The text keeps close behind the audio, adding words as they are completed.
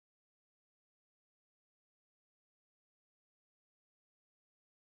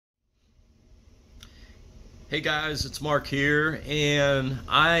Hey guys, it's Mark here, and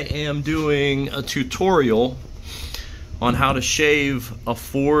I am doing a tutorial on how to shave a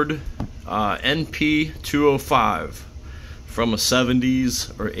Ford NP205 from a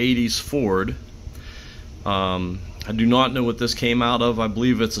 70s or 80s Ford. I do not know what this came out of. I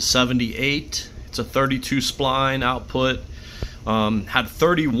believe it's a 78. It's a 32 spline output. Had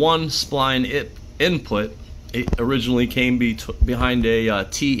 31 spline input. It originally came behind a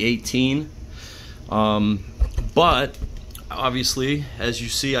T18. But obviously, as you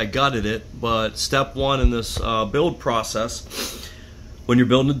see, I gutted it. But step one in this build process, when you're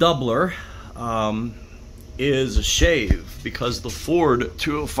building a doubler, is a shave, because the Ford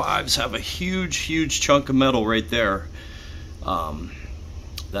 205s have a huge chunk of metal right there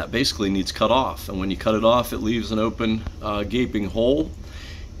that basically needs cut off. And when you cut it off, it leaves an open gaping hole.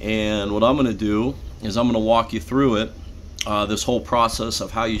 And what I'm going to do is I'm going to walk you through it, this whole process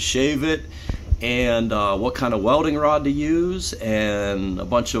of how you shave it, and what kind of welding rod to use, and a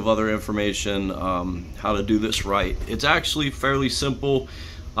bunch of other information how to do this right. It's actually fairly simple.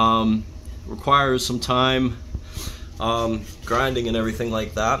 Requires some time, grinding and everything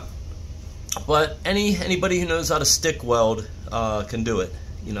like that, but anybody who knows how to stick weld can do it.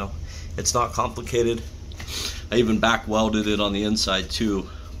 You know, it's not complicated. I even back welded it on the inside too,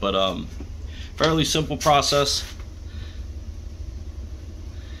 but fairly simple process.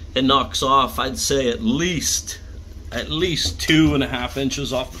 It knocks off, I'd say, at least 2.5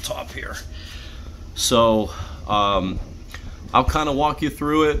 inches off the top here. So I'll kind of walk you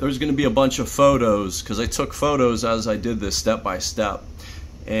through it. There's going to be a bunch of photos, because I took photos as I did this step by step,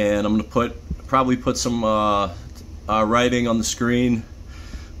 and I'm going to probably put some writing on the screen,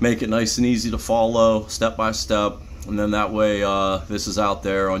 make it nice and easy to follow step by step, and then that way this is out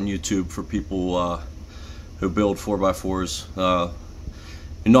there on YouTube for people who build 4x4s.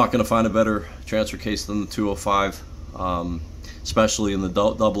 You're not going to find a better transfer case than the 205, especially in the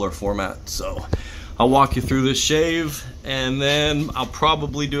doubler format. So I'll walk you through this shave, and then I'll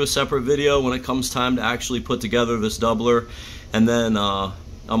probably do a separate video when it comes time to actually put together this doubler. And then I'm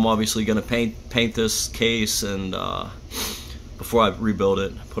obviously going to paint this case, and before I rebuild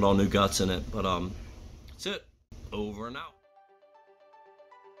it, put all new guts in it. But that's it. Over and out.